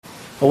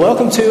Well,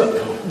 welcome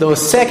to the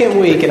second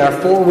week in our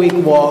 4-week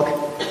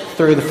walk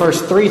through the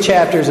first 3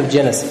 chapters of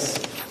Genesis.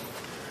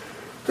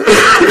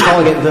 I'm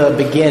calling it The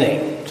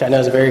Beginning, which I know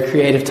is a very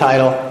creative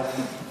title.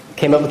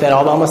 Came up with that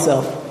all by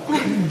myself.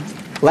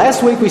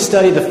 Last week we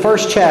studied the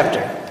first chapter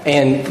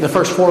and the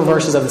first 4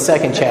 verses of the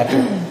second chapter,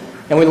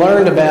 and we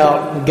learned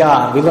about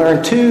God. We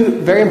learned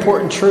 2 very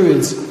important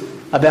truths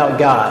about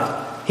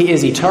God. He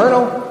is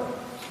eternal,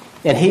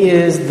 and He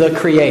is the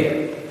Creator.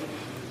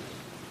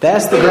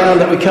 That's the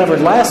ground that we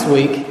covered last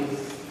week.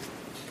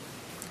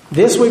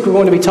 This week we're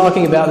going to be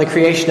talking about the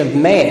creation of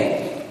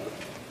man.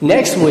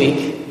 Next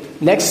week,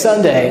 next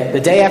Sunday, the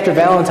day after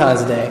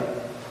Valentine's Day,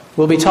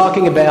 we'll be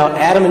talking about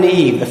Adam and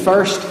Eve, the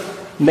first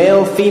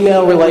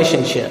male-female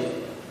relationship.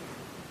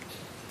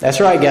 That's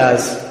right,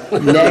 guys.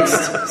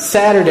 Next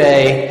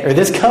Saturday, or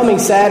this coming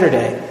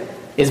Saturday,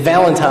 is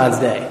Valentine's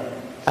Day,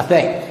 I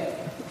think.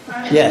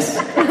 Yes.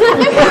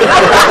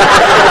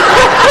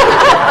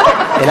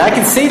 And I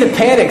can see the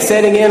panic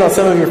setting in on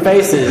some of your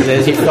faces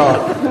as you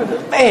thought,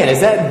 man,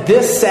 is that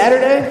this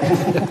Saturday?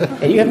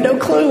 And you have no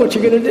clue what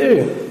you're going to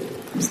do.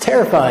 It's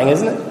terrifying,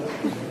 isn't it?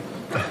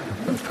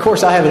 Of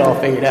course, I have it all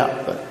figured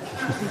out. But.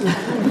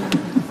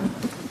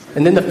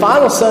 And then the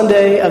final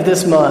Sunday of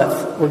this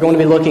month, we're going to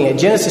be looking at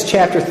Genesis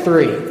chapter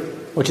 3,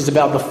 which is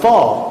about the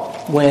fall,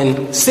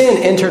 when sin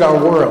entered our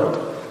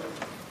world.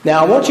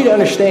 Now, I want you to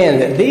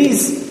understand that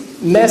these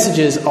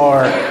messages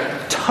are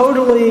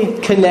totally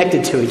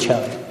connected to each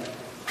other.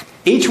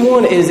 Each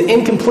one is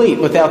incomplete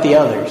without the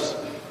others.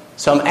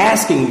 So I'm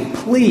asking you,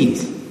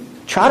 please,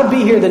 try to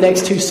be here the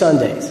next 2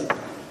 Sundays.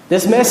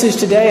 This message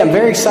today, I'm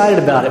very excited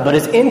about it, but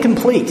it's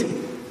incomplete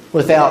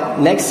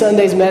without next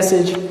Sunday's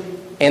message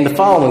and the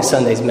following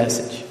Sunday's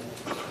message.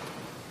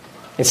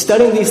 In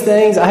studying these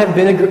things, I have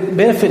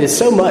benefited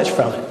so much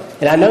from it,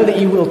 and I know that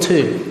you will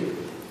too.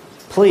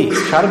 Please,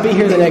 try to be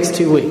here the next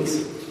 2 weeks.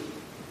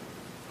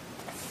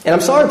 And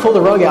I'm sorry to pull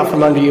the rug out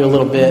from under you a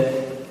little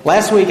bit.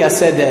 Last week I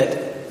said that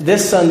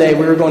this Sunday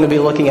we were going to be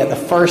looking at the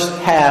first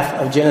half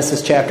of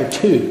Genesis chapter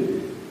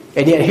 2.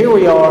 And yet here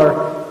we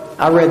are.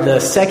 I read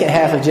the second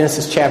half of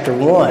Genesis chapter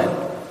 1.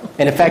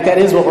 And in fact, that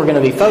is what we're going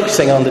to be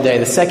focusing on today,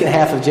 the second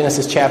half of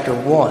Genesis chapter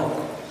 1.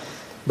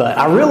 But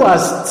I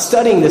realized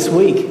studying this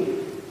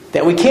week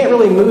that we can't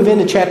really move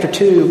into chapter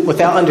 2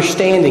 without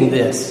understanding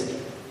this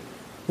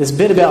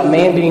bit about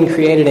man being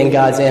created in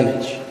God's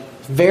image.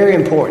 It's very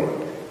important.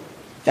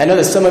 I know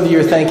that some of you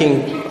are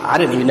thinking, I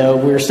didn't even know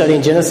we were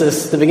studying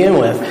Genesis to begin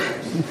with.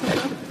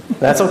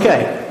 That's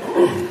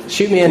okay.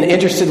 Shoot me an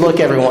interested look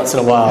every once in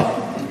a while.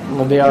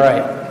 We'll be all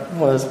right.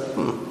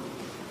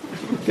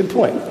 Good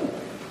point.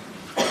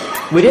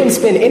 We didn't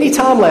spend any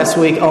time last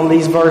week on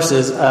these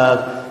verses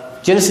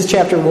of Genesis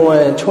chapter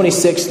 1,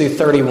 26 through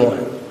 31.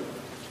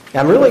 And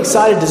I'm really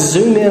excited to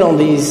zoom in on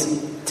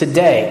these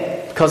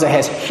today because it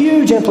has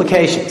huge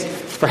implications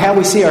for how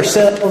we see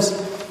ourselves,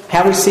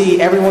 how we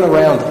see everyone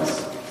around us.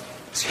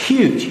 It's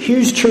huge,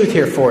 huge truth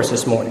here for us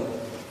this morning.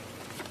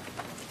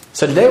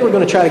 So today we're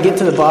going to try to get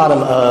to the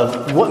bottom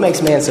of what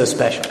makes man so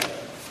special.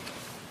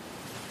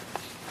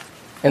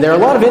 And there are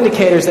a lot of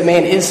indicators that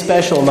man is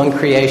special among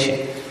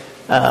creation.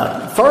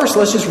 First,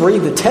 let's just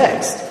read the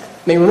text.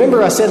 I mean,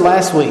 remember I said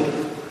last week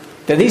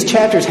that these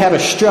chapters have a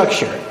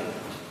structure.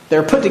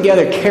 They're put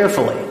together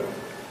carefully.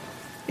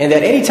 And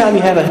that anytime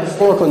you have a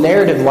historical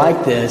narrative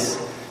like this,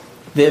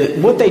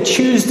 what they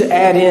choose to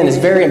add in is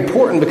very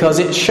important because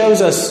it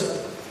shows us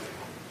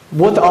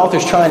what the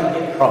author's trying to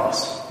get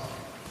across.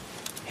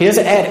 He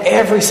doesn't add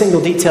every single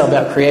detail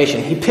about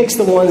creation. He picks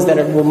the ones that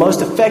will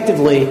most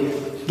effectively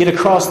get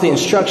across the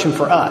instruction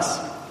for us.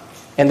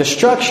 And the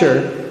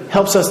structure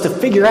helps us to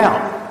figure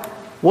out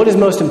what is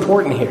most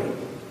important here.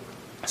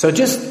 So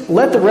just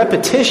let the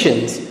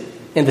repetitions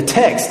in the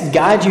text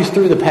guide you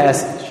through the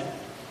passage.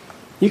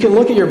 You can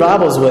look at your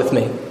Bibles with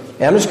me,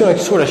 and I'm just going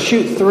to sort of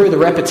shoot through the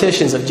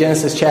repetitions of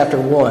Genesis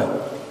chapter 1.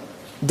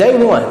 Day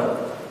 1,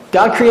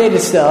 God created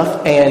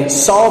stuff and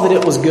saw that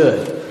it was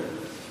good.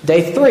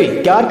 Day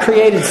 3, God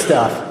created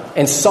stuff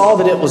and saw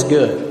that it was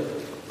good.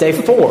 Day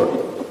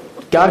 4,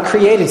 God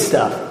created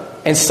stuff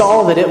and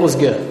saw that it was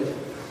good.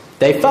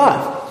 Day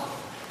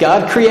 5,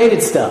 God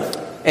created stuff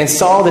and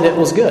saw that it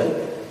was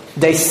good.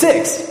 Day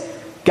 6,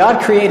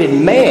 God created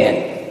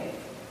man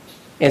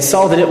and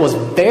saw that it was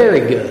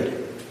very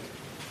good.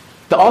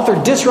 The author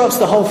disrupts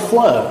the whole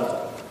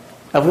flow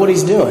of what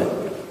he's doing.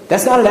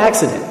 That's not an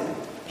accident.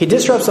 He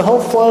disrupts the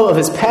whole flow of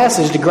his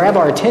passage to grab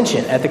our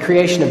attention at the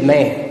creation of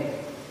man.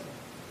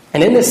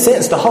 And in this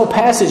sense, the whole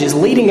passage is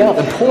leading up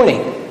and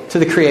pointing to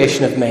the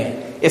creation of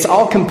man. It's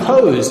all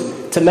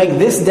composed to make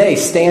this day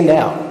stand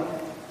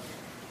out.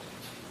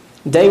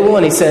 Day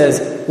 1, he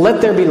says, let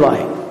there be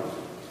light.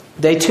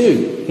 Day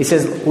 2, he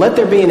says, let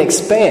there be an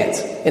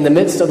expanse in the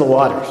midst of the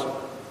waters.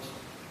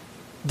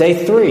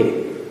 Day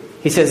 3,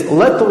 he says,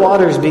 let the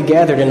waters be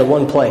gathered into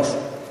one place,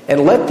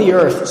 and let the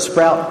earth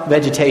sprout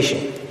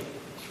vegetation.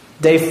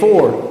 Day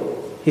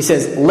 4, he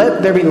says,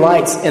 let there be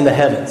lights in the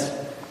heavens.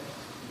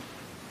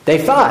 Day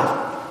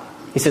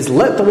 5, he says,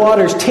 let the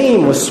waters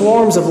teem with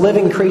swarms of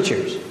living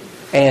creatures.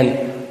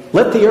 And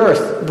let the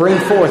earth bring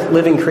forth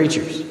living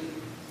creatures.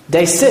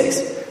 Day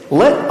 6,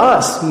 let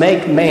us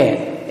make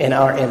man in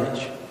our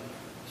image.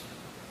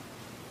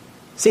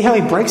 See how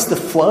he breaks the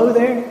flow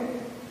there?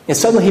 And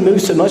suddenly he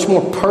moves to much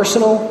more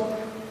personal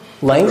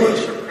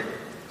language.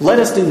 Let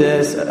us do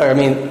this,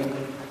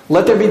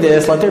 let there be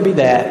this, let there be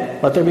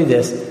that, let there be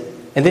this.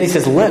 And then he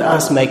says, let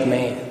us make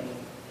man.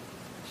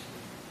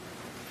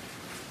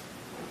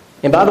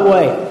 And by the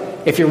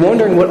way, if you're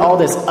wondering what all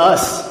this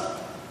us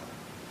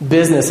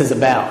business is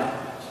about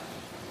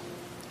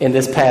in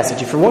this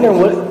passage, if you're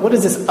wondering what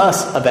is this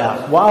us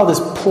about, why all this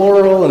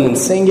plural and then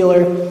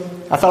singular,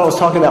 I thought I was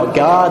talking about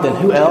God, then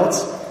who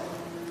else?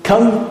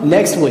 Come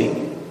next week.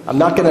 I'm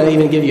not going to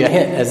even give you a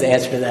hint as the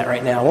answer to that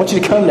right now. I want you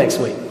to come next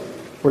week.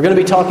 We're going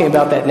to be talking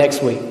about that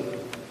next week.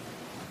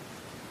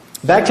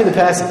 Back to the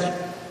passage.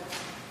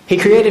 He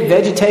created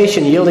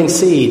vegetation yielding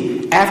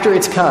seed after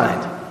its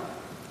kind.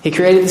 He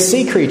created the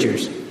sea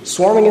creatures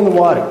swarming in the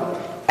water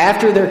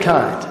after their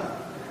kind.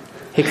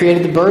 He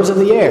created the birds of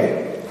the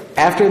air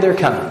after their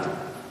kind.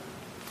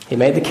 He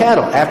made the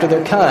cattle after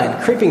their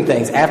kind, creeping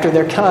things after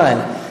their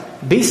kind,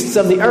 beasts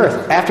of the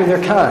earth after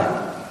their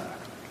kind.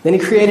 Then he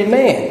created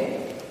man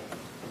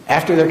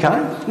after their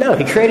kind? No,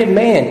 he created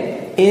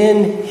man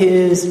in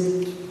his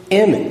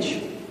image.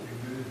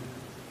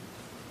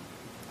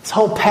 This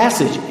whole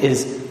passage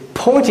is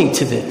pointing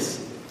to this.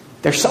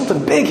 There's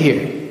something big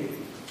here.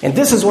 And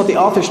this is what the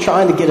author's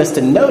trying to get us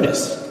to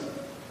notice.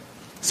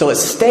 So it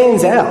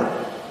stands out.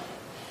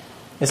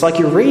 It's like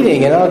you're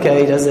reading and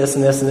okay, he does this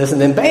and this and this, and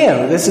then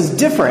bam, this is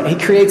different. He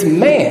creates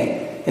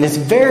man, and it's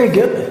very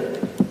good.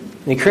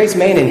 And he creates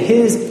man in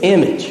his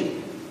image.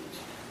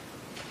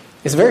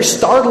 It's a very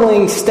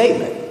startling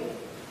statement.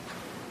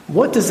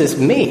 What does this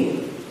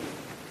mean?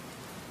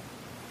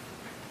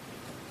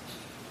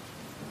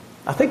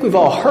 I think we've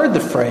all heard the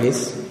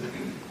phrase,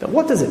 but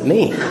what does it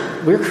mean?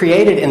 We're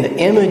created in the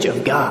image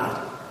of God.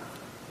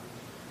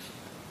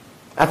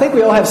 I think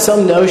we all have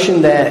some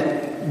notion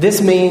that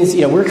this means,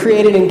 we're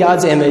created in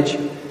God's image,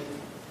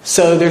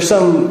 so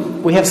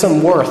we have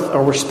some worth,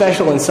 or we're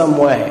special in some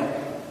way.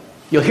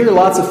 You'll hear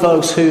lots of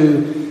folks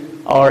who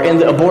are in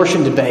the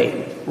abortion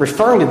debate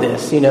referring to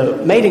this,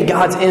 made in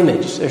God's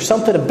image. There's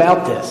something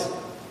about this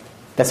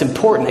that's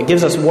important, that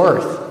gives us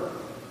worth.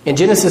 In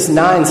Genesis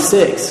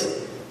 9:6,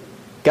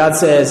 God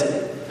says,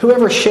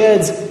 whoever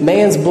sheds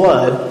man's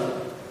blood,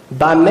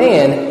 by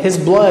man his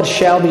blood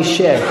shall be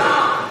shed.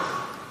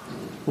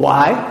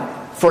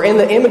 Why? For in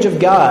the image of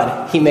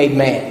God he made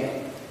man.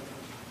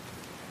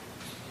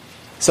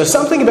 So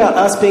something about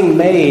us being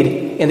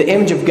made in the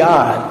image of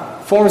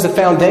God forms the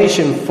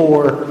foundation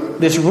for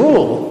this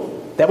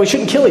rule that we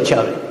shouldn't kill each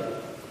other.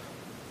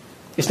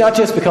 It's not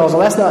just because,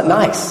 that's not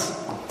nice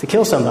to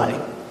kill somebody.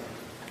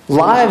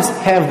 Lives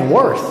have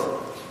worth.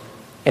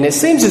 And it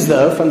seems as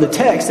though from the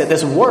text that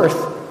this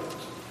worth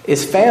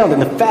is found in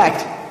the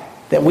fact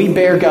that we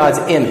bear God's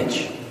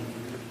image.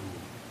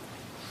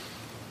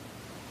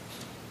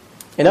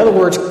 In other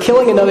words,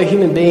 killing another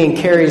human being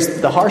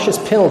carries the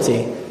harshest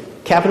penalty,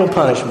 capital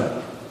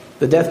punishment,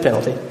 the death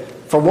penalty,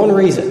 for one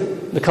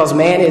reason, because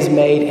man is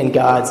made in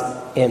God's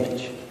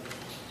image.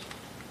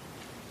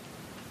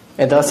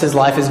 And thus his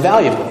life is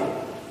valuable.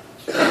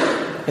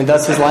 And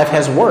thus his life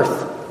has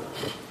worth.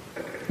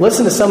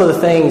 Listen to some of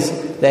the things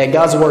that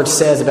God's Word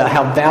says about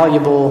how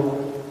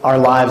valuable our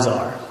lives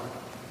are.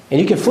 And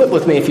you can flip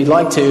with me if you'd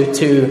like to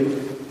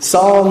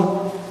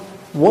Psalm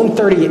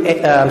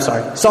 139.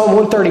 Psalm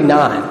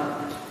 139.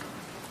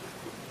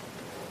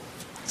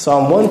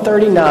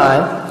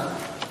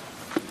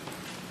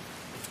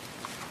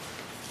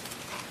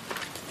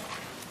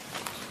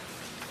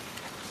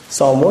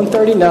 Psalm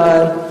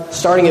 139,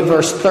 starting at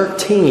verse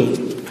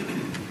 13.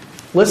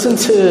 Listen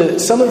to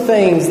some of the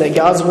things that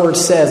God's Word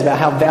says about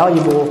how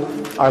valuable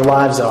our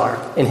lives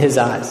are in His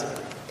eyes.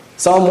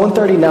 Psalm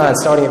 139,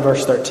 starting at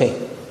verse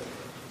 13.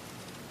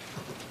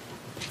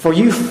 For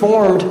you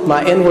formed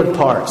my inward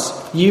parts.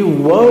 You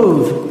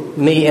wove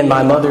me in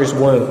my mother's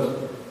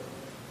womb.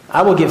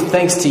 I will give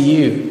thanks to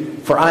you,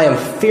 for I am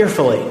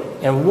fearfully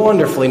and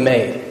wonderfully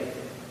made.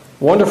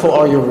 Wonderful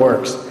are your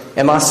works,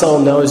 and my soul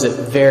knows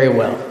it very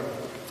well.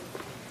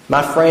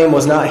 My frame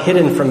was not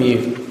hidden from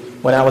you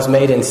when I was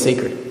made in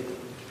secret,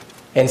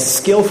 and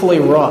skillfully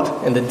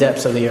wrought in the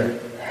depths of the earth.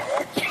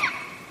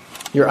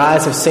 Your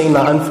eyes have seen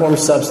my unformed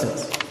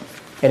substance,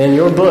 and in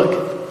your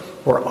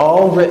book were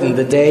all written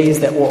the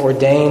days that were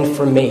ordained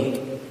for me,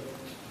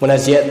 when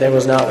as yet there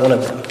was not one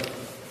of them.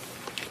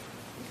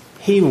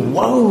 He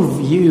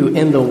wove you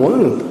in the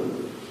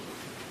womb.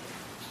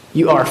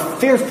 You are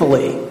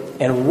fearfully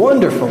and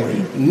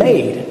wonderfully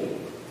made.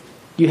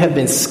 You have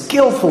been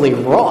skillfully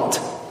wrought.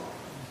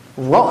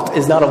 Wrought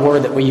is not a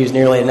word that we use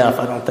nearly enough,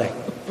 I don't think.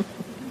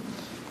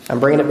 I'm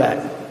bringing it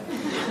back.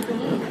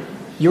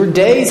 Your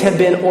days have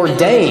been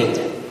ordained.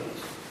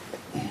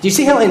 Do you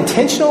see how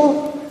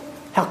intentional,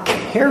 how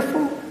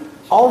careful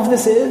all of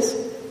this is?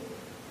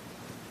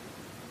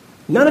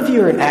 None of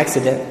you are an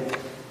accident.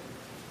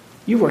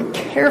 You were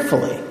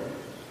carefully,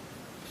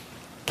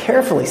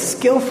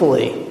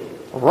 skillfully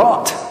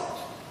wrought.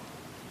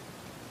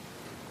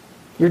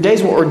 Your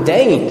days were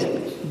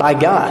ordained by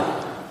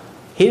God.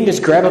 He didn't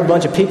just grab a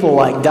bunch of people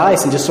like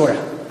dice and just sort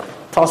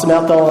of toss them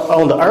out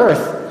on the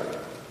earth.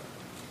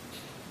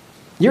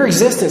 Your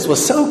existence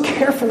was so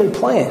carefully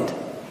planned.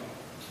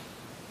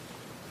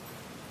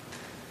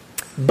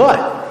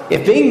 But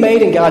if being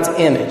made in God's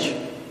image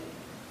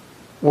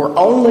were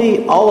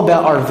only all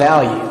about our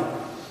value,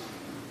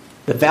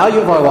 the value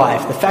of our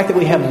life, the fact that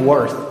we have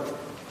worth,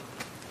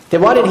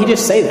 then why didn't he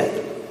just say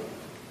that?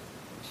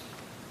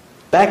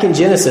 Back in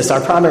Genesis, our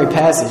primary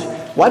passage,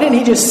 why didn't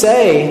he just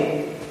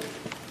say,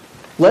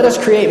 let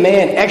us create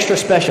man extra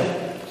special?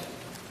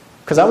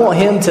 Because I want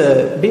him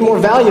to be more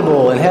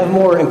valuable and have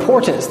more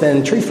importance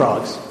than tree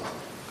frogs.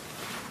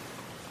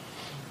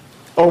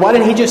 Or why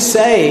didn't he just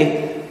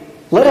say,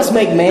 let us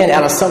make man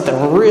out of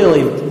something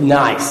really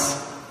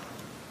nice,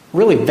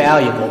 really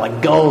valuable,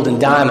 like gold and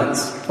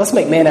diamonds. Let's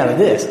make man out of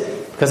this,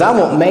 because I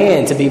want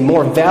man to be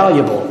more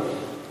valuable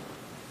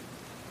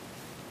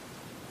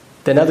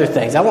than other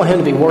things. I want him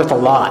to be worth a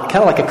lot,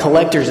 kind of like a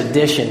collector's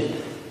edition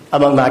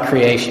among my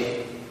creation.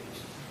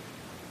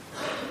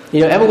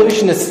 You know,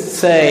 evolutionists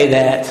say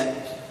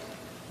that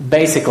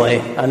basically,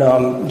 I know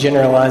I'm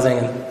generalizing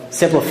and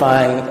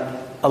simplifying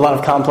a lot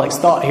of complex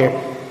thought here,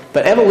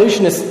 but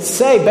evolutionists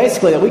say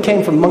basically that we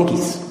came from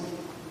monkeys.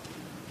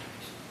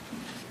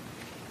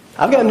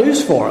 I've got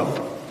news for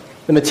them.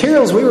 The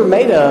materials we were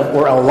made of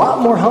were a lot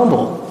more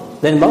humble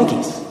than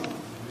monkeys.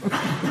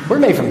 We're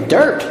made from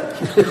dirt.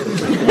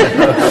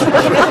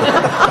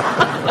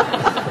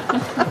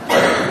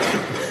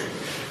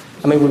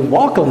 I mean, we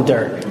walk on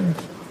dirt.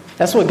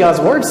 That's what God's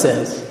Word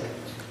says.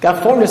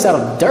 God formed us out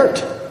of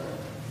dirt.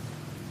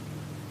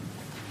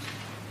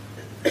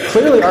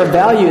 Clearly, our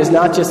value is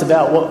not just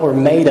about what we're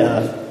made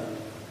of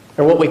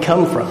or what we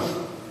come from.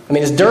 I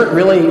mean, is dirt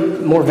really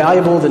more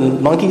valuable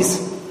than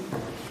monkeys?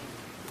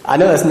 I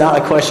know that's not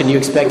a question you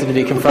expected to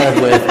be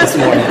confronted with this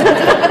morning.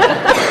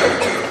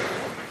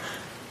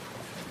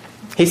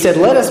 He said,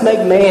 let us make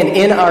man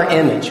in our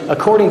image,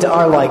 according to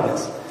our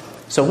likeness.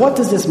 So what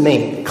does this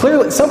mean?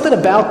 Clearly, something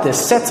about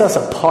this sets us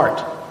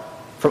apart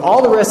from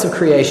all the rest of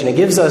creation. It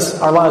gives us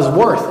our lives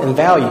worth and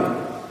value.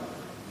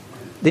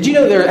 Did you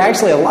know there are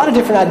actually a lot of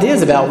different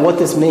ideas about what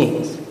this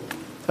means?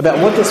 About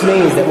what this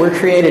means that we're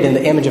created in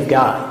the image of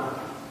God.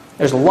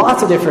 There's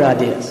lots of different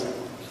ideas.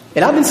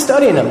 And I've been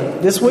studying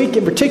them this week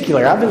in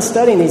particular. I've been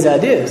studying these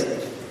ideas.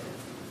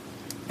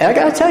 And I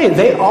got to tell you,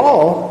 they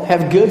all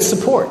have good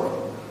support,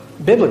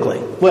 biblically.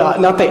 Well,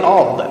 not they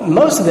all, but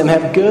most of them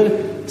have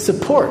good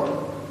support,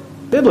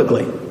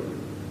 biblically.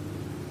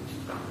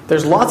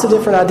 There's lots of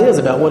different ideas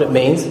about what it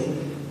means.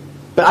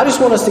 But I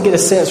just want us to get a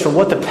sense for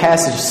what the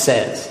passage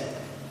says.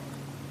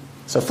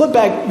 So flip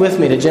back with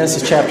me to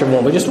Genesis chapter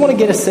 1. We just want to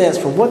get a sense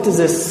for what does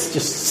this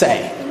just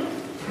say.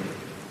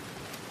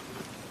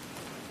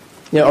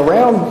 You know,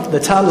 around the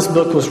time this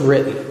book was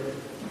written,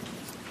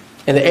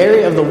 in the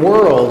area of the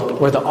world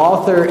where the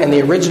author and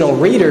the original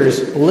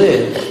readers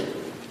lived,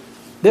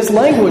 this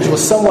language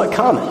was somewhat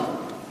common.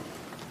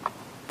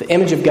 The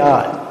image of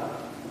God.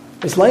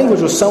 This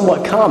language was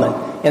somewhat common,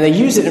 and they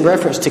used it in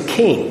reference to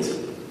kings.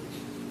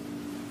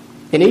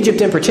 In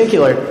Egypt in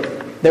particular,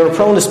 they were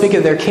prone to speak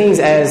of their kings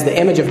as the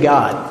image of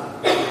God.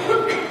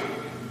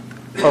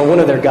 Or one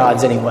of their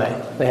gods anyway.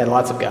 They had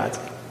lots of gods.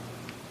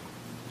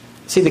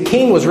 See, the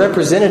king was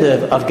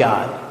representative of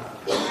God.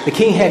 The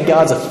king had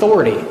God's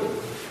authority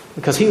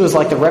because he was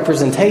like the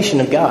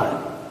representation of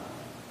God.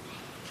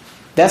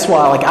 That's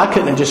why, I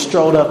couldn't have just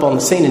strolled up on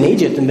the scene in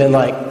Egypt and been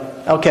like,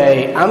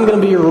 okay, I'm going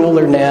to be your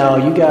ruler now.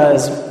 You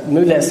guys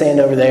move that sand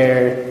over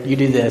there. You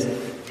do this.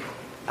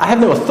 I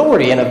have no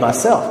authority in of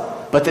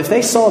myself. But if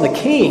they saw the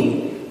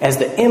king as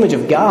the image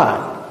of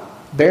God,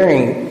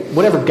 bearing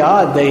whatever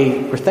God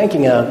they were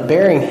thinking of,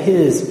 bearing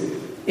his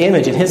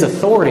image and his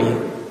authority,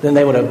 then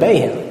they would obey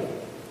him.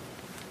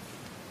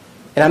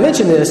 And I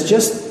mention this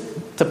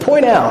just to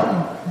point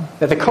out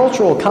that the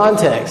cultural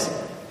context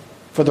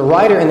for the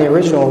writer and the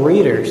original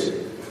readers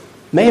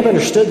may have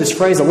understood this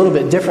phrase a little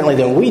bit differently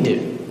than we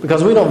do,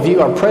 because we don't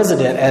view our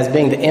president as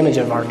being the image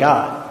of our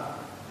God.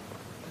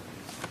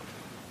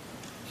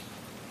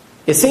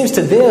 It seems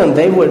to them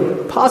they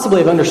would possibly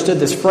have understood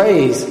this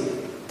phrase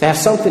to have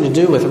something to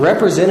do with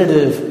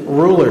representative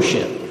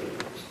rulership.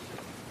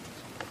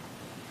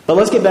 But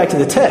let's get back to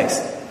the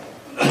text.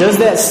 Does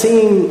that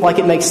seem like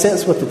it makes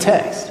sense with the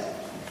text?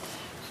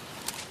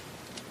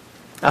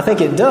 I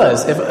think it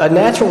does. If a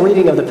natural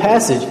reading of the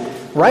passage,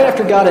 right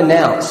after God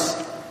announced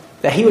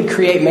that he would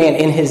create man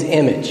in his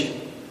image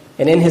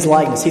and in his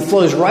likeness, he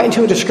flows right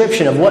into a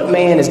description of what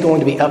man is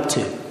going to be up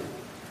to.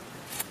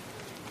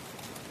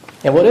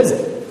 And what is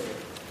it?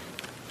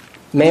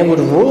 Man would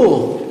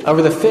rule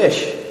over the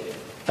fish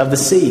of the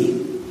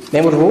sea.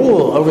 Man would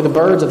rule over the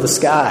birds of the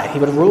sky. He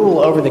would rule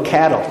over the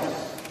cattle.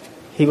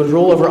 He would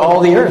rule over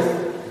all the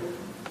earth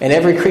and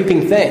every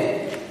creeping thing.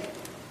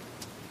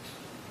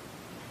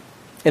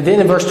 And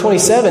then in verse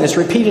 27, it's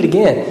repeated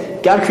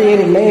again. God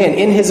created man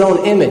in his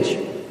own image.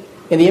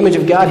 In the image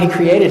of God, he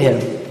created him.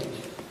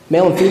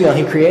 Male and female,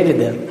 he created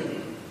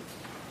them.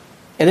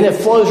 And then it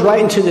flows right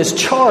into this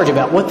charge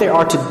about what they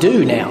are to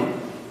do now.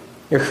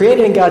 You're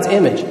created in God's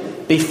image.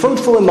 Be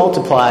fruitful and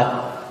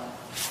multiply.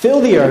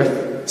 Fill the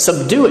earth.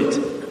 Subdue it.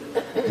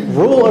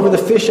 Rule over the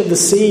fish of the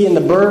sea and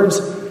the birds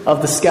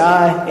of the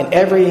sky and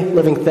every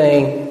living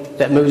thing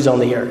that moves on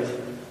the earth.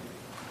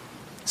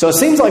 So it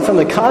seems like from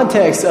the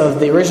context of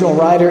the original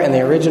writer and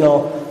the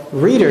original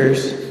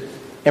readers,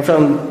 and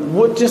from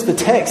what just the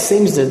text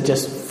seems to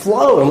just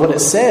flow and what it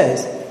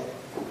says,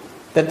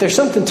 that there's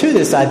something to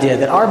this idea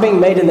that our being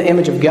made in the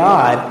image of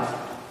God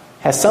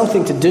has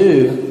something to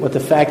do with the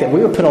fact that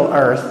we were put on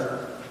earth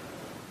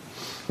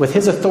with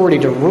His authority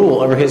to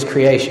rule over His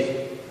creation.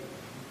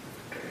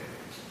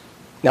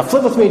 Now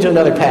flip with me to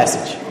another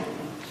passage.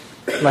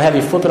 I'm going to have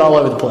you flip it all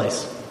over the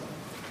place.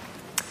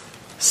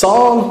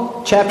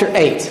 Psalm chapter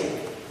 8.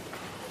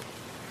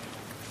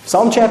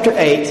 Psalm chapter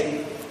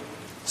 8,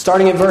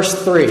 starting at verse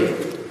 3.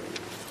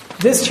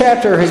 This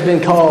chapter has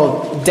been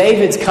called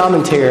David's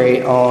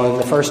commentary on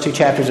the first two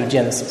chapters of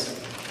Genesis.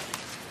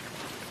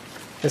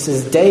 This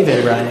is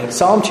David writing.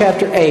 Psalm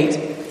chapter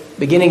 8,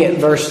 beginning at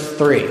verse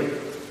 3.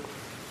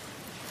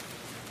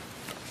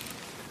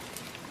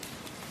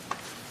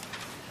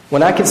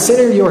 When I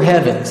consider your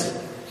heavens,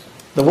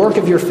 the work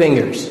of your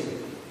fingers,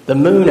 the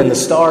moon and the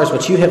stars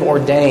which you have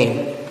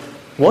ordained,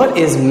 what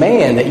is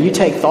man that you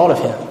take thought of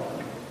him,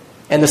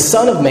 and the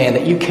Son of Man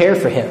that you care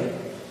for him?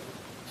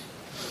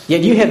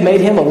 Yet you have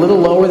made him a little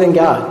lower than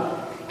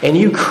God, and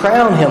you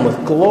crown him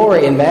with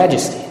glory and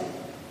majesty.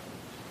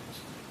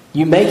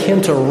 You make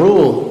him to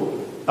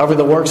rule over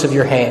the works of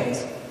your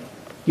hands.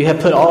 You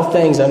have put all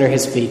things under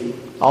his feet,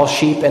 all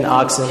sheep and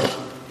oxen,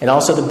 and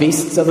also the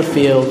beasts of the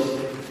field,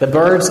 the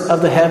birds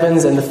of the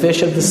heavens and the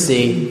fish of the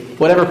sea,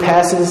 whatever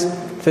passes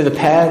through the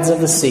paths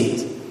of the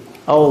seas.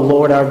 O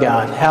Lord our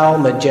God, how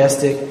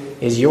majestic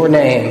is your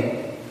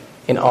name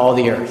in all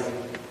the earth.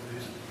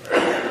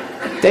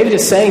 David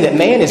is saying that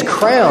man is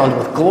crowned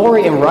with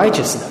glory and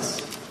righteousness.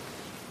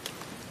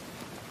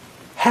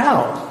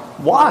 How?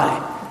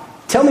 Why?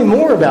 Tell me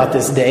more about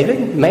this,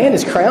 David. Man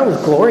is crowned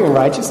with glory and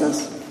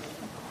righteousness?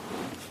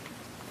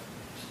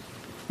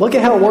 Look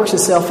at how it works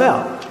itself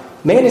out.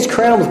 Man is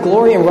crowned with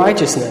glory and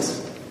righteousness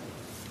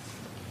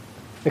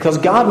because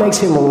God makes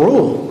him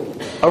rule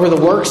over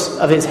the works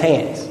of his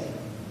hands.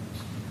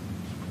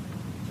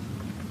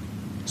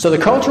 So the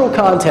cultural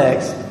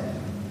context,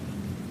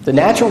 the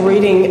natural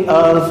reading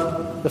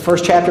of the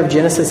first chapter of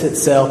Genesis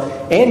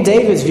itself, and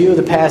David's view of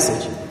the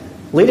passage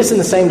lead us in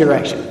the same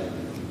direction.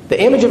 The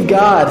image of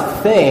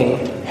God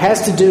thing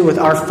has to do with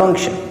our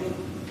function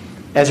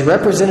as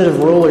representative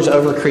rulers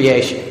over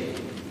creation.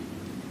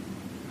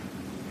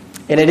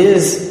 And it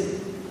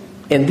is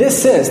in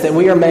this sense that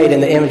we are made in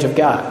the image of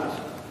God.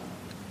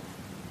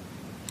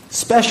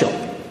 Special,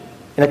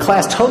 in a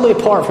class totally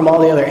apart from all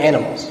the other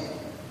animals.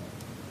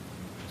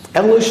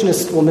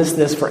 Evolutionists will miss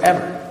this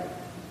forever.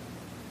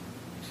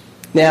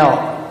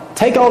 Now,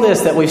 take all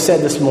this that we've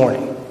said this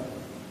morning,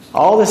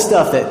 all this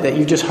stuff that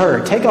you just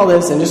heard, take all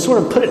this and just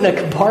sort of put it in a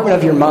compartment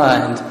of your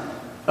mind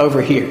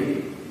over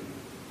here.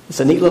 It's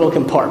a neat little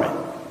compartment.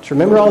 Just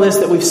remember all this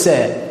that we've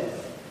said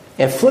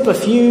and flip a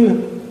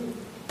few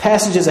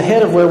passages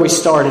ahead of where we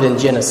started in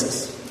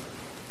Genesis,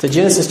 to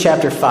Genesis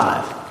chapter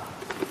 5.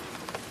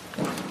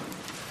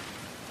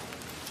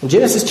 In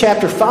Genesis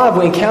chapter 5,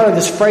 we encounter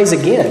this phrase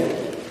again.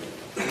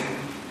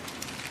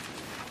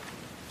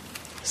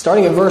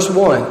 Starting at verse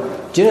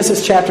 1,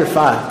 Genesis chapter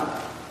 5.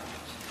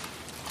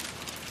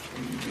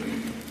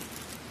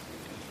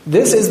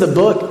 This is the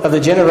book of the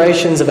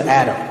generations of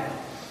Adam,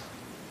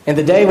 and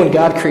the day when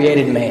God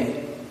created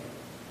man.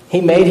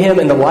 He made him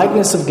in the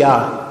likeness of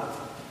God.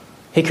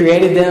 He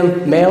created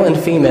them, male and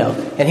female,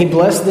 and he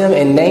blessed them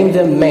and named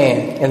them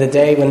man in the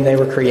day when they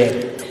were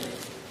created.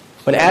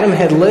 When Adam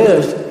had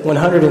lived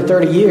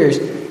 130 years,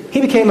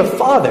 he became a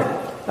father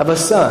of a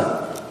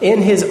son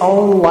in his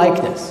own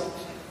likeness,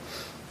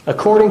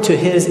 according to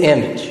his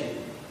image,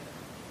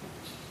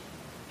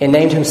 and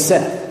named him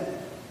Seth.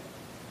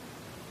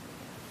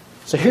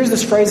 So here's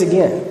this phrase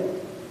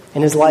again,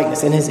 in his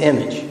likeness, in his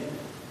image.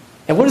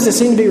 And what does it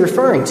seem to be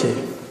referring to?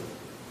 It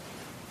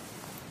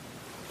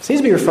seems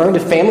to be referring to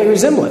family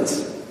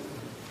resemblance.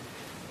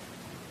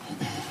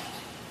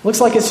 Looks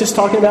like it's just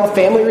talking about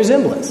family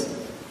resemblance.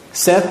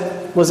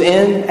 Seth was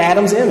in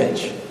Adam's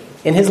image,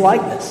 in his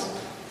likeness.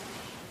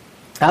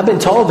 I've been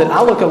told that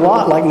I look a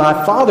lot like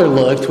my father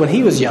looked when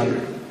he was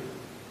younger.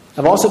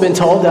 I've also been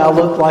told that I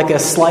look like a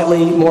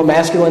slightly more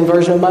masculine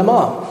version of my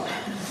mom.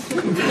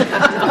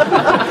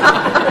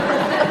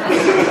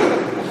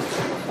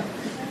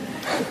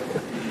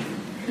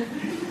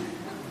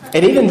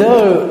 And even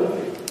though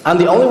I'm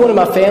the only one in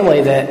my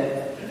family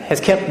that has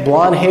kept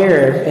blonde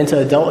hair into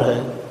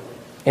adulthood,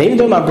 and even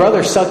though my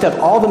brother sucked up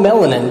all the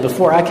melanin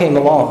before I came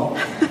along,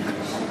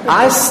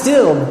 I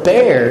still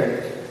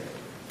bear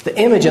the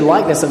image and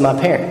likeness of my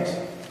parents.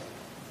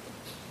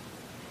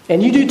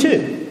 And you do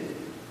too.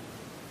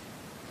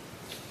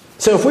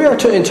 So if we are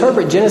to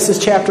interpret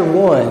Genesis chapter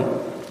 1,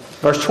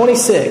 verse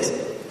 26,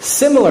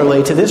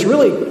 similarly to this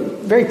really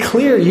very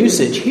clear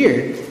usage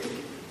here,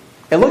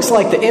 it looks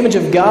like the image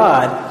of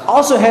God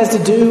also has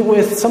to do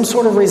with some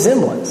sort of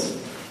resemblance.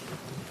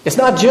 It's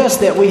not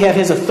just that we have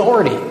his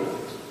authority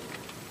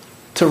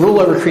to rule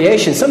over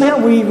creation.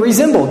 Somehow we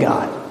resemble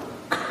God.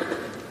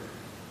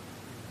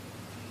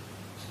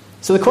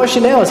 So the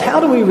question now is, how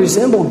do we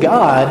resemble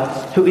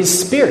God who is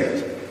spirit?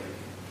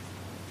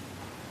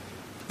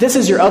 This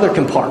is your other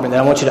compartment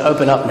that I want you to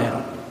open up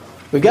now.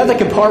 We've got the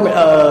compartment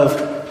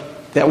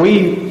of that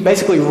we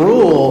basically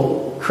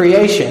rule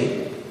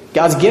creation.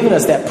 God's given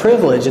us that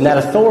privilege and that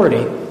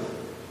authority.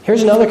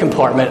 Here's another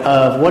compartment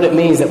of what it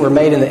means that we're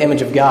made in the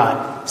image of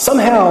God.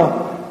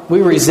 Somehow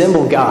we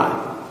resemble God.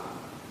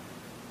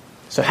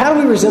 So how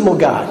do we resemble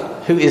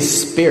God, who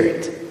is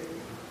spirit?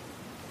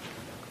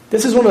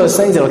 This is one of those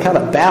things that will kind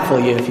of baffle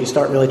you if you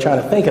start really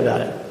trying to think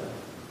about it.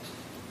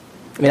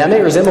 I mean, I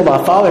may resemble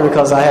my father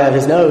because I have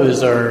his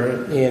nose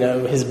or,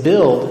 his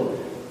build.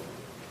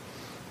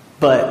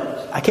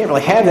 But I can't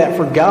really have that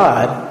for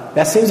God.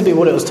 That seems to be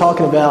what it was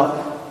talking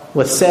about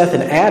with Seth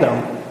and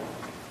Adam.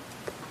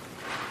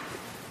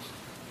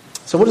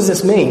 So what does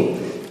this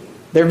mean?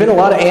 There have been a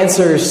lot of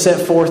answers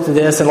set forth to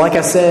this. And like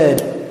I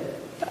said,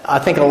 I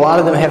think a lot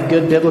of them have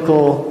good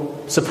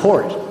biblical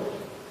support.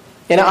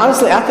 And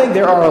honestly, I think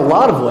there are a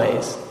lot of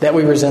ways that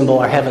we resemble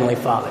our Heavenly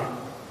Father.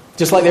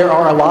 Just like there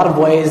are a lot of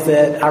ways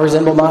that I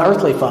resemble my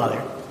earthly father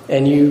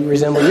and you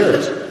resemble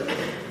yours.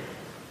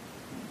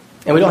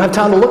 And we don't have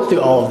time to look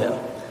through all of them.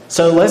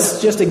 So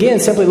let's just, again,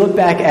 simply look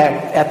back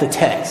at the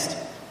text.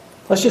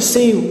 Let's just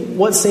see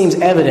what seems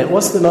evident.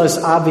 What's the most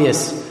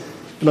obvious,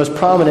 the most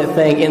prominent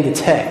thing in the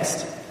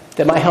text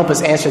that might help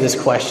us answer this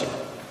question?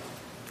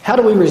 How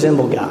do we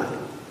resemble God?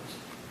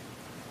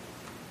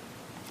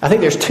 I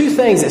think there's two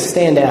things that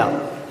stand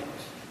out.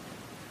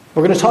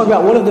 We're going to talk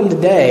about one of them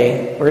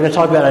today. We're going to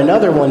talk about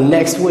another one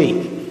next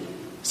week.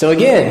 So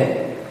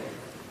again,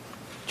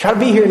 try to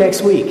be here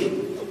next week,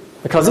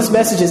 because this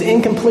message is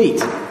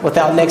incomplete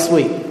without next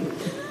week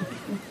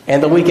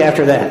and the week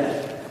after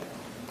that.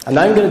 I'm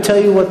not even going to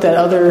tell you what that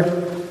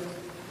other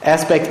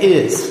aspect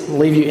is. I'll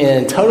leave you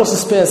in total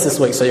suspense this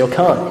week, so you'll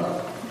come.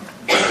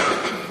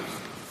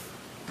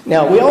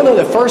 Now, we all know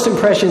that first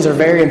impressions are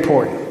very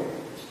important.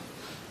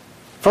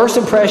 First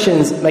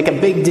impressions make a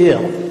big deal.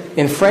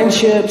 In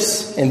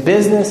friendships, in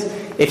business,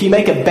 if you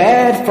make a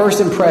bad first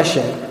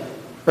impression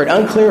or an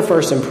unclear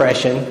first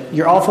impression,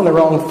 you're off on the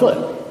wrong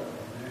foot.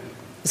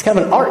 It's kind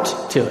of an art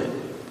to it.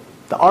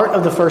 The art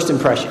of the first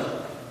impression.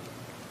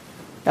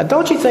 Now,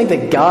 don't you think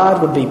that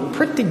God would be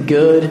pretty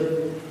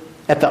good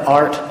at the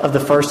art of the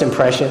first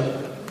impression?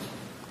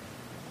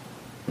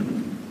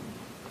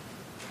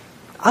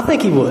 I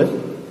think He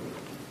would.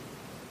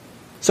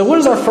 So what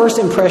is our first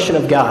impression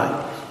of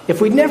God?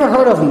 If we'd never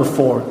heard of Him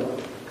before,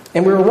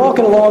 and we were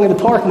walking along in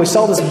the park and we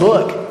saw this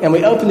book and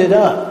we opened it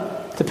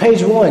up to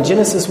page 1,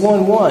 Genesis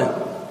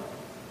 1:1,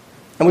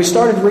 and we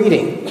started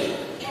reading,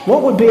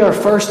 what would be our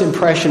first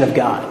impression of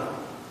God?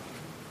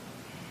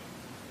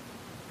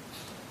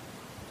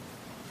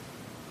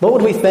 What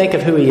would we think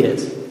of who He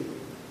is?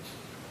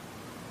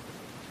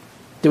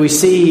 Do we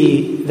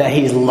see that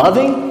He's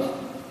loving?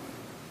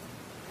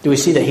 Do we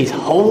see that He's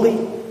holy?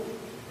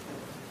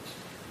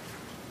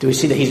 Do we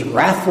see that He's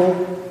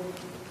wrathful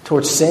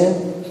towards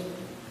sin?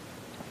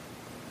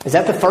 Is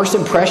that the first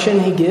impression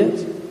He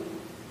gives?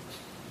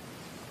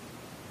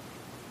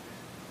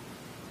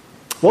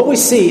 What we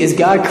see is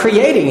God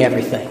creating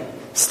everything,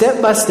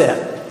 step by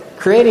step,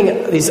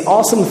 creating these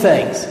awesome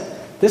things.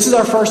 This is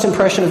our first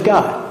impression of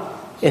God.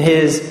 In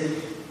His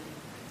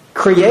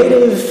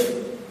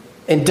creative,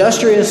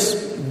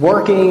 industrious,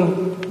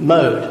 working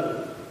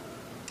mode.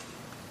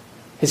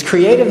 His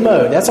creative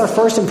mode, that's our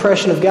first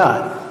impression of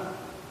God.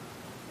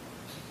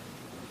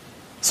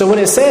 So when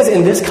it says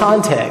in this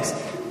context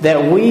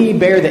that we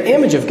bear the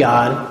image of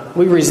God,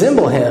 we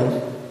resemble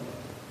Him,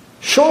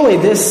 surely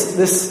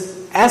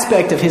this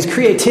aspect of His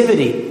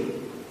creativity,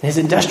 His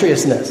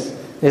industriousness,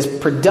 His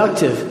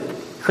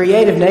productive,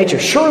 creative nature,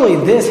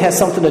 surely this has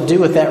something to do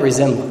with that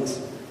resemblance.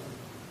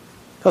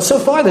 Because so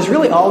far, that's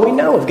really all we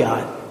know of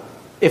God.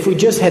 If we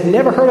just had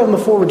never heard of Him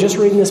before, we're just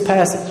reading this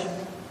passage.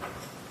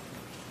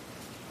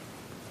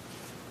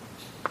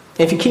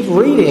 If you keep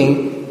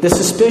reading, this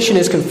suspicion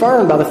is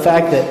confirmed by the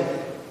fact that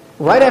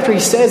right after He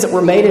says that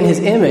we're made in His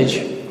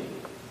image,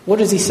 what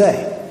does He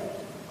say?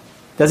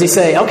 Does He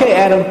say, okay,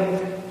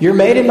 Adam, you're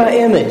made in my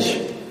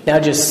image. Now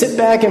just sit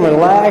back and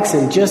relax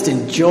and just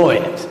enjoy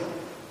it.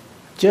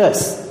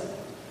 Just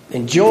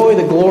enjoy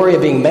the glory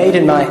of being made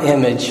in my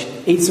image.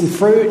 Eat some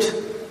fruit.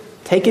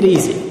 Take it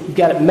easy. You've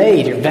got it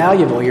made. You're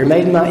valuable. You're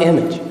made in my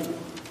image.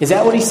 Is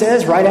that what He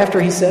says right after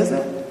He says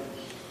that?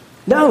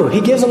 No, He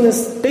gives them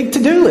this big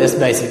to-do list,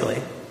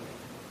 basically.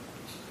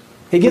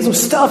 He gives them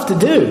stuff to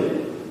do.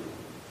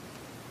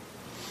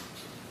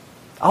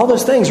 All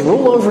those things,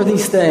 rule over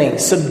these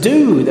things,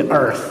 subdue the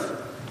earth,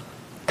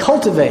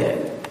 cultivate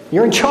it.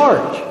 You're in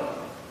charge.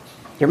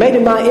 You're made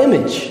in my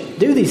image.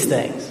 Do these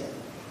things.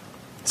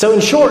 So in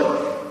short,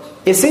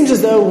 it seems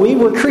as though we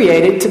were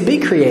created to be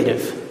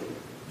creative.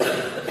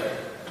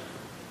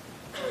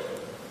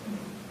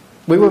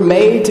 We were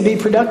made to be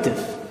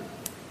productive.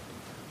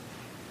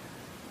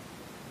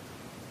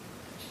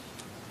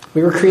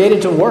 We were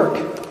created to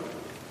work.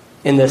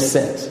 in this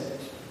sense.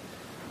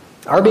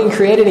 Our being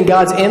created in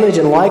God's image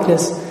and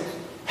likeness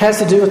has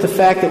to do with the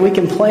fact that we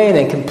can plan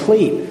and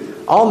complete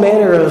all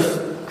manner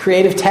of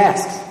creative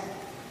tasks.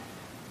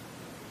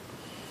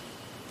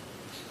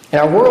 And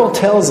our world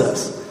tells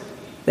us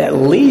that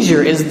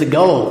leisure is the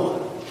goal.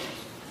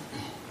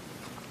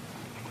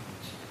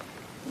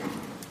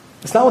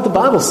 It's not what the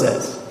Bible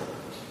says.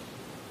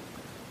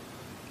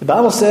 The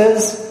Bible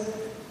says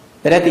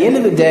that at the end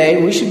of the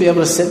day, we should be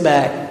able to sit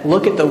back,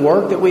 look at the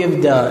work that we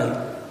have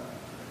done,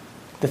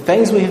 the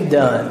things we have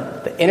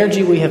done, the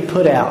energy we have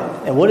put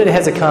out, and what it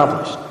has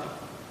accomplished.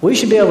 We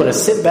should be able to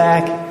sit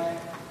back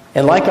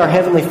and, like our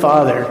Heavenly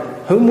Father,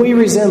 whom we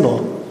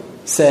resemble,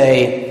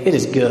 say, it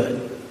is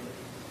good.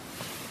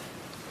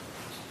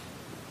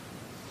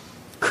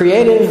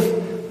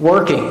 Creative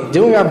working,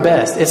 doing our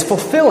best, it's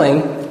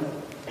fulfilling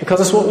because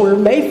it's what we're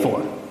made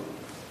for.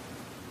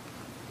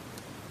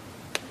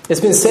 It's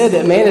been said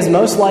that man is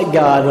most like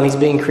God when he's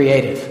being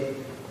creative.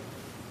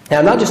 Now,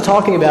 I'm not just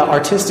talking about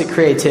artistic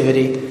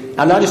creativity.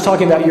 I'm not just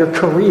talking about your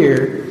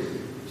career.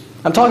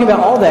 I'm talking about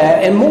all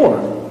that and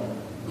more.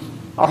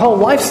 Our whole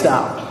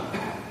lifestyle.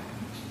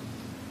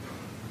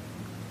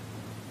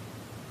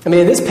 I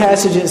mean, this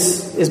passage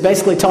is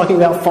basically talking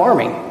about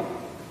farming.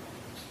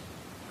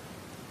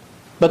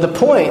 But the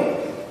point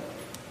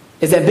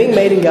is that being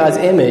made in God's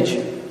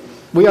image,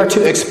 we are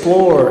to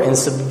explore and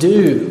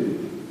subdue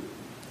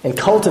and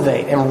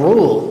cultivate and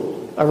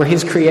rule over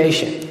His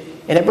creation.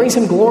 And it brings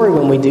Him glory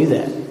when we do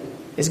that.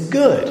 It's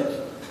good.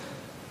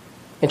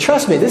 And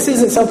trust me, this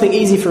isn't something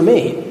easy for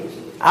me.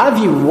 I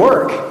view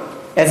work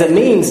as a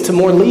means to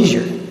more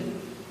leisure.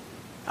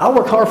 I'll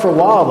work hard for a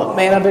while, but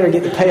man, I better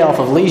get the payoff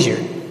of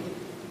leisure.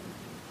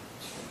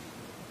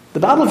 The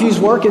Bible views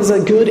work as a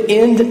good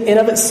end in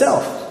of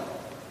itself.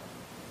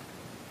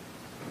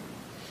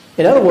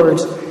 In other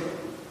words,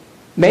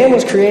 man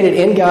was created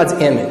in God's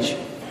image.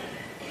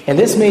 And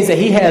this means that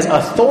he has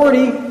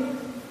authority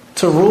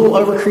to rule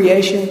over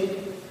creation,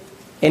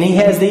 and he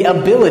has the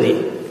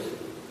ability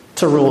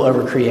to rule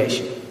over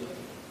creation.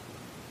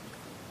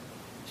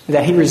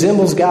 That he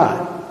resembles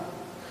God.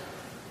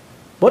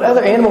 What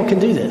other animal can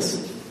do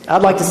this?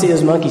 I'd like to see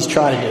those monkeys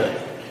try to do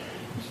it.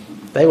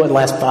 They wouldn't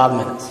last 5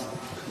 minutes.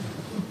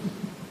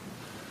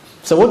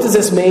 So what does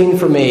this mean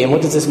for me, and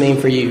what does this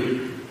mean for you?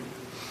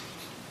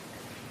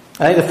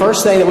 I think the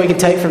first thing that we can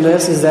take from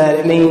this is that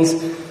it means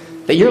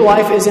that your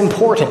life is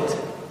important.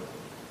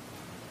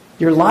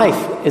 Your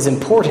life is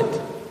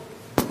important.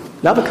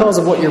 Not because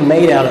of what you're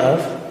made out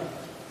of.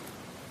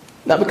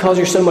 Not because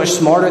you're so much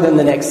smarter than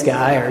the next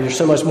guy, or you're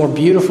so much more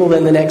beautiful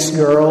than the next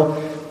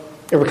girl,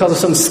 or because of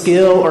some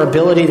skill or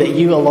ability that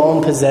you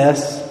alone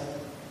possess.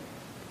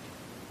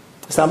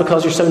 It's not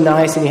because you're so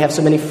nice and you have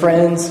so many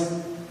friends.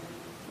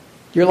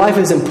 Your life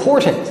is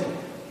important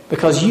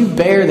because you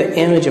bear the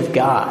image of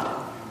God.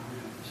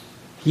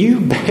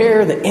 You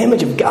bear the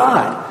image of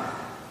God.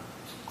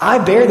 I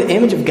bear the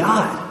image of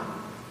God.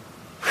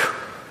 Whew.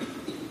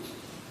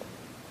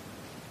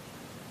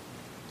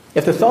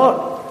 If the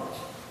thought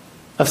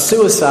of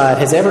suicide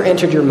has ever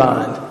entered your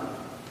mind,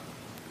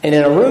 and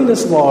in a room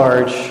this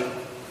large,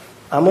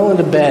 I'm willing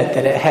to bet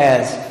that it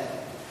has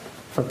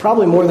for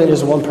probably more than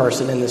just one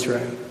person in this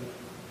room.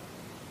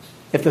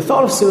 If the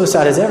thought of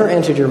suicide has ever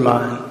entered your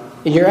mind,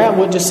 and you're at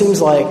what just seems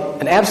like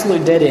an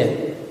absolute dead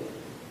end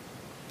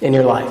in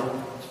your life,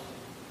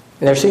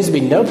 and there seems to be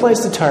no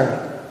place to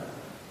turn,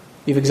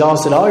 you've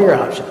exhausted all your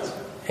options,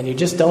 and you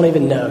just don't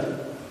even know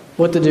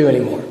what to do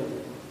anymore.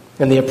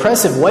 And the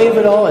oppressive weight of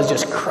it all is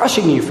just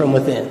crushing you from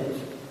within.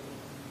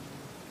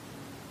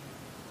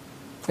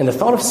 And the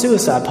thought of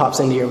suicide pops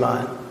into your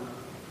mind.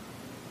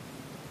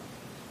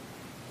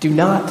 Do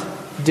not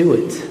do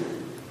it.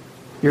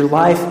 Your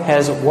life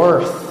has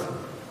worth.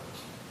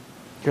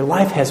 Your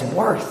life has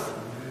worth.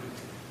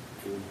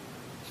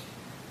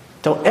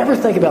 Don't ever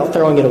think about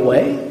throwing it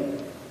away.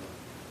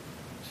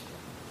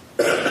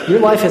 Your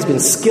life has been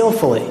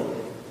skillfully,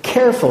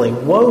 carefully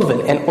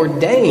woven and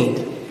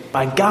ordained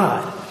by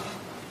God.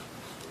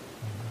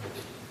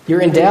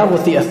 You're endowed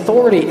with the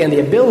authority and the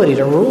ability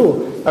to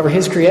rule over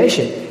His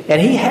creation.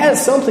 And He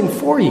has something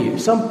for you,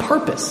 some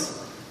purpose,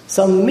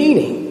 some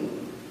meaning.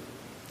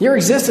 Your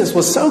existence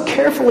was so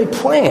carefully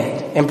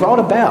planned and brought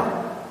about.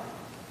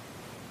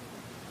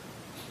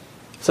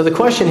 So the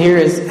question here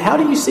is, how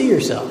do you see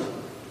yourself?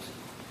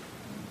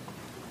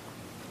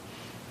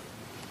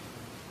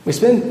 We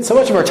spend so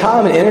much of our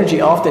time and energy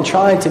often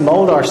trying to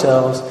mold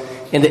ourselves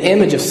in the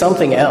image of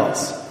something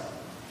else.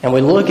 And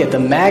we look at the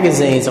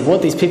magazines of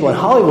what these people in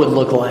Hollywood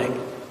look like.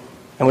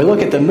 And we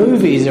look at the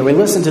movies and we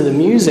listen to the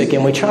music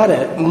and we try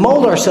to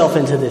mold ourselves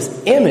into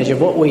this image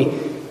of what we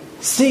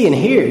see and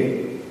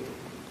hear.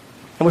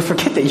 And we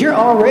forget that you're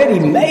already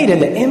made in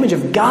the image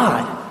of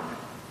God.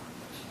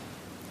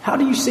 How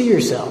do you see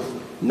yourself?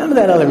 None of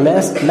that other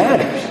mess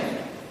matters.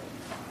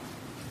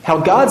 How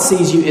God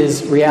sees you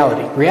is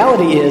reality.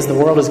 Reality is the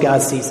world as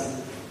God sees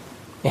it.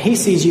 And He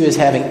sees you as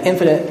having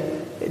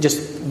infinite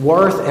just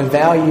worth and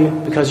value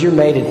because you're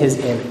made in His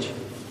image.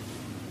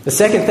 The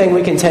second thing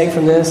we can take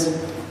from this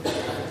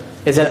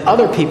is that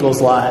other people's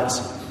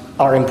lives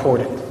are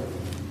important.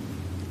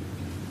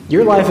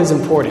 Your life is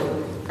important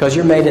because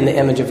you're made in the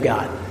image of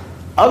God.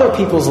 Other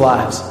people's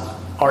lives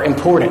are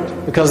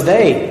important because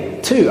they,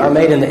 too, are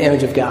made in the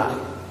image of God.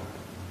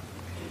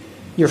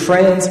 Your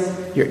friends,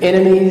 your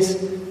enemies,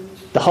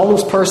 the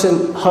homeless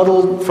person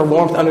huddled for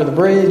warmth under the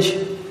bridge,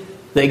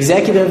 the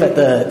executive at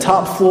the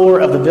top floor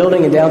of the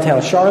building in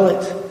downtown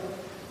Charlotte,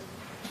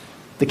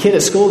 the kid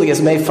at school that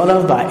gets made fun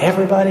of by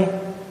everybody,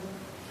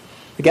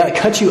 the guy that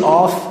cut you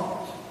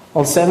off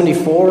on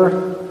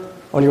 74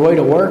 on your way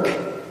to work.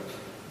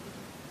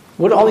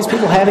 What do all these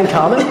people have in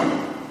common?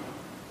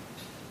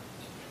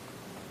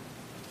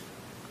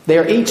 They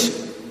are each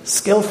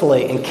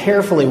skillfully and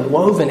carefully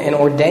woven and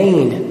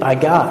ordained by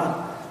God.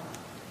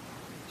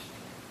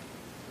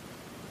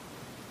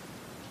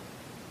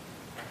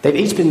 They've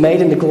each been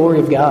made in the glory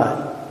of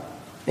God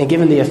and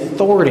given the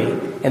authority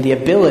and the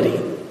ability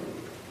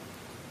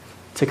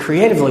to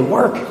creatively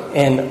work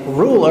and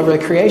rule over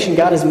the creation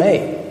God has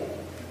made.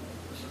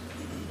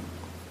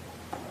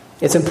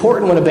 It's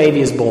important when a baby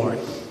is born.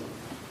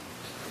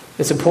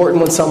 It's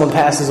important when someone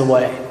passes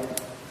away.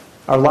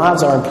 Our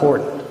lives are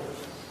important.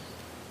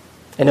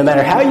 And no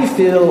matter how you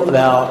feel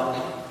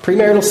about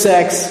premarital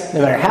sex,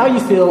 no matter how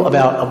you feel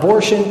about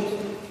abortion,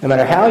 no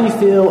matter how you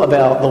feel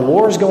about the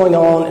wars going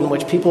on in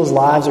which people's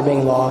lives are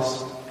being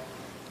lost,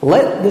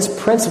 let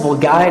this principle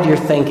guide your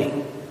thinking.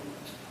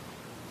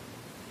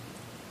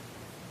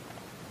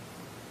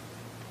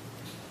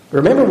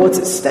 Remember what's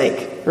at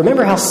stake.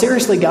 Remember how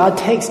seriously God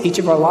takes each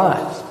of our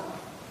lives.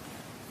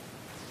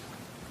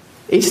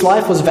 Each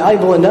life was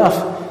valuable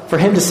enough for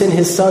him to send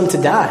his son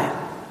to die.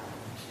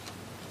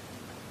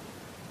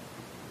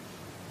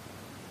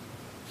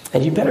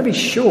 And you better be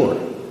sure,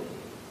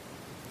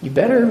 you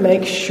better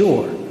make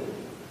sure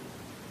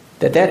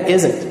that that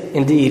isn't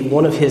indeed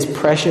one of his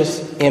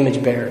precious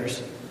image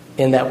bearers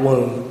in that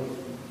womb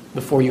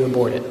before you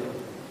abort it,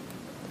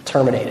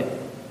 terminate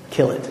it,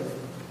 kill it.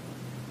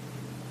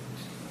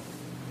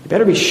 You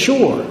better be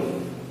sure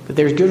that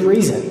there's good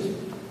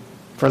reason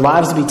for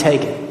lives to be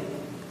taken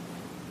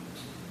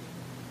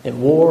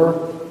in war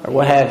or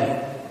what have you.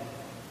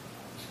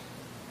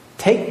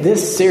 Take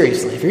this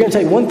seriously. If you're going to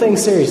take one thing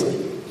seriously,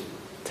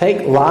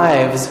 take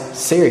lives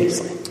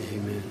seriously.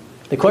 Amen.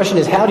 The question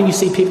is, how do you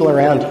see people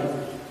around you?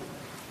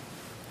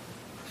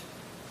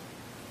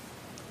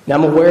 Now,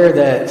 I'm aware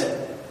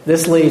that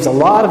this leaves a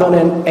lot of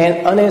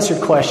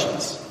unanswered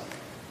questions.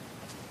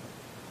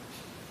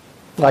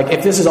 Like,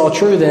 if this is all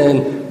true,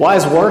 then why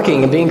is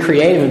working and being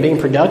creative and being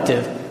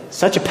productive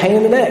such a pain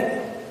in the neck?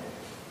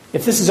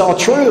 If this is all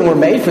true and we're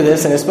made for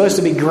this and it's supposed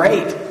to be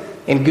great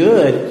and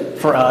good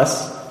for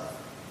us,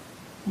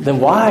 then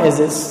why is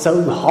it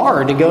so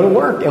hard to go to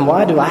work? And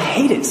why do I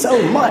hate it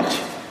so much?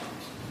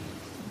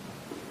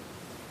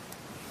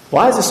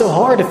 Why is it so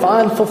hard to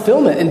find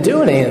fulfillment in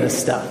doing any of this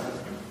stuff?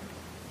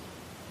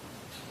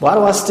 Why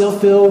do I still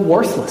feel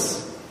worthless?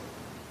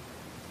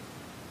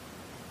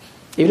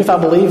 Even if I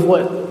believe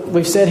what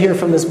we've said here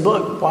from this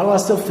book, why do I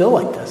still feel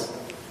like this?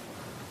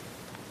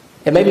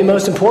 And maybe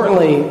most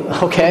importantly,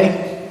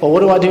 okay, well,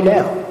 what do I do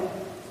now?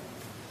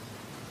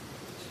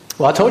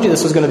 Well, I told you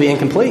this was going to be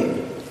incomplete,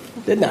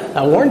 didn't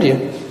I? I warned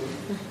you.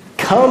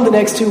 Come the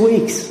next 2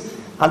 weeks.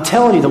 I'm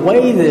telling you, the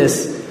way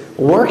this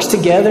works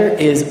together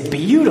is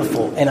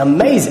beautiful and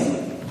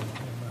amazing.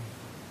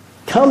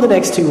 Come the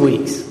next 2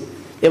 weeks.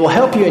 It will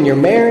help you in your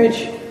marriage.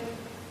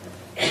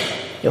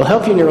 It will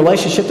help you in your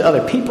relationship to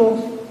other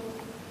people.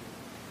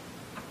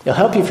 It'll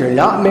help you if you're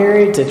not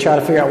married to try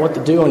to figure out what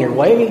to do on your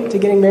way to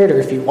getting married or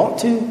if you want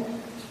to.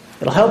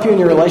 It'll help you in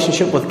your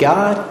relationship with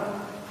God.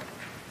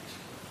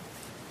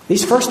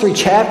 These first 3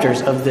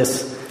 chapters of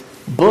this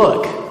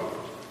book,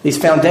 these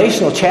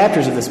foundational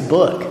chapters of this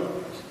book,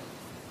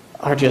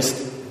 are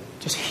just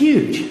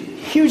huge,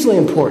 hugely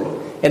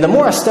important. And the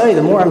more I study,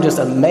 the more I'm just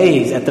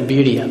amazed at the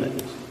beauty of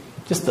it.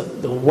 Just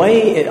the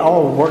way it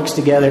all works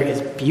together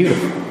is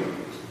beautiful.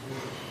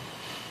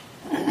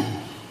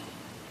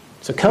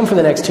 So come for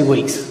the next 2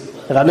 weeks.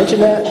 Have I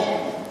mentioned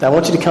that? I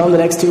want you to come the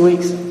next 2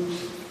 weeks.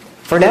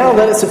 For now,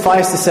 let it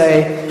suffice to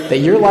say that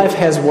your life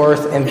has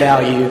worth and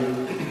value,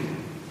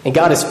 and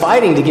God is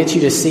fighting to get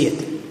you to see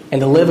it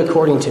and to live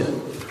according to it,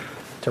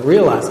 to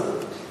realize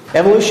it.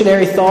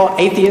 Evolutionary thought,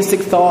 atheistic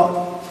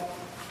thought,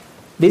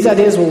 these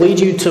ideas will lead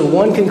you to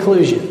one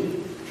conclusion.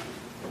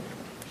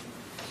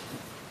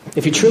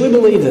 If you truly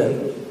believe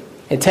them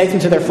and take them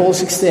to their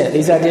fullest extent,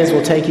 these ideas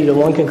will take you to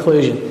one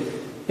conclusion.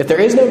 If there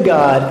is no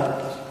God,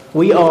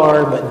 we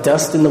are but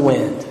dust in the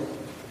wind.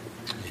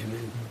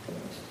 Amen.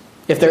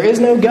 If there is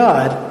no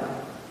God,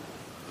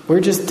 we're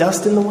just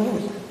dust in the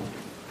wind.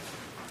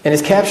 And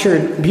it's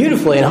captured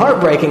beautifully and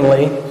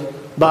heartbreakingly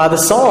by the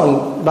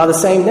song by the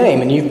same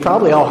name. And you've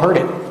probably all heard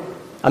it.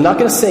 I'm not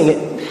going to sing it.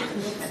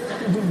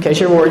 In case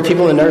you're worried,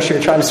 people in the nursery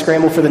are trying to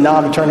scramble for the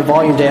knob to turn the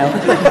volume down.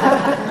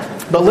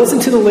 But listen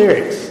to the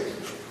lyrics.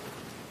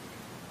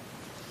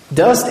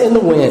 Dust in the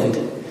wind.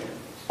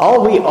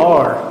 All we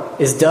are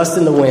is dust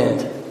in the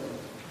wind.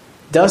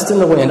 Dust in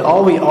the wind.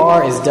 All we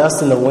are is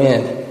dust in the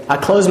wind. I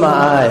close my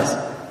eyes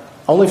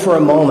only for a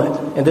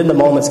moment, and then the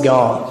moment's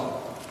gone.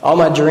 All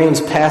my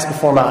dreams pass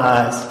before my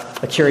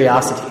eyes, a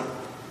curiosity.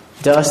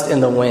 Dust in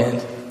the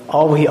wind.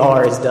 All we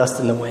are is dust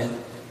in the wind.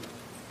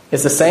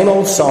 It's the same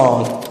old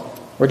song.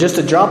 We're just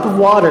a drop of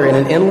water in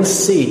an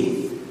endless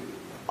sea.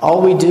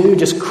 All we do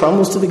just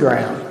crumbles to the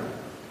ground,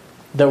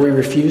 though we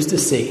refuse to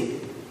see.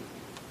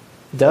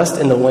 Dust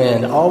in the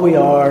wind. All we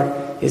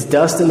are is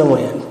dust in the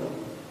wind.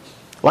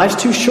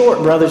 Life's too short,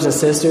 brothers and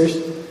sisters.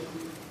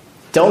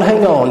 Don't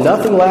hang on.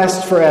 Nothing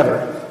lasts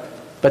forever.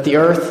 But the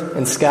earth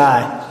and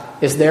sky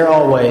is there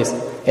always,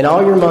 and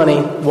all your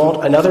money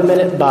won't another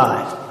minute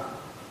buy.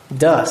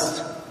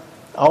 Dust.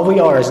 All we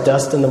are is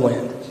dust in the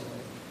wind.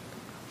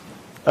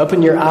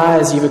 Open your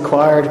eyes, you've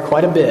acquired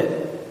quite a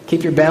bit.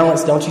 Keep your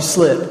balance, don't you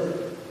slip.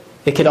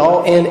 It could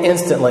all end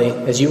instantly,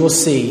 as you will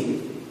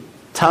see.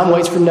 Time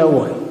waits for no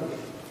one.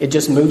 It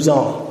just moves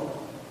on.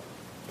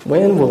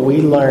 When will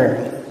we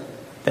learn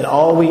that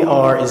all we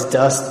are is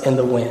dust in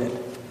the wind?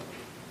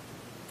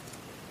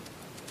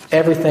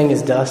 Everything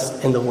is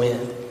dust in the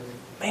wind.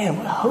 Man,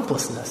 what a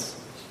hopelessness.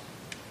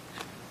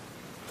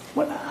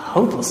 What a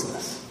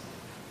hopelessness.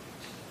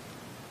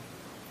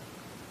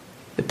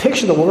 The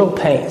picture the world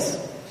paints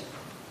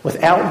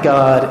without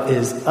God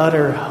is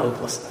utter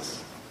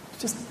hopelessness.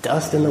 It's just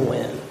dust in the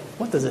wind.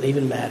 What does it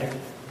even matter?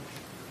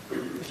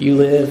 If you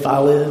live, if I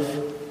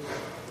live.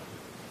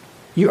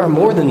 You are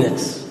more than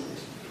this.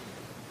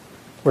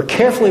 We're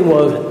carefully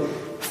woven,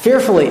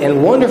 fearfully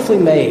and wonderfully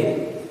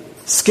made,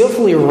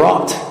 skillfully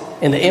wrought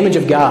in the image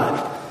of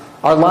God.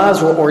 Our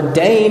lives were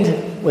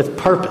ordained with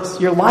purpose.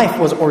 Your life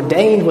was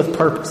ordained with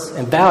purpose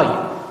and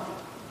value.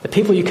 The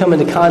people you come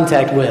into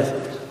contact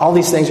with, all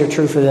these things are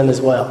true for them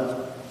as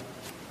well.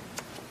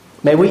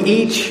 May we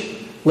each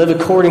live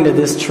according to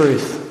this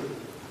truth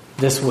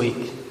this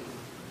week.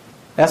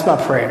 That's my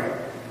prayer.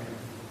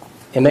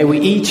 And may we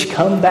each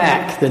come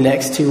back the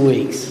next 2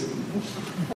 weeks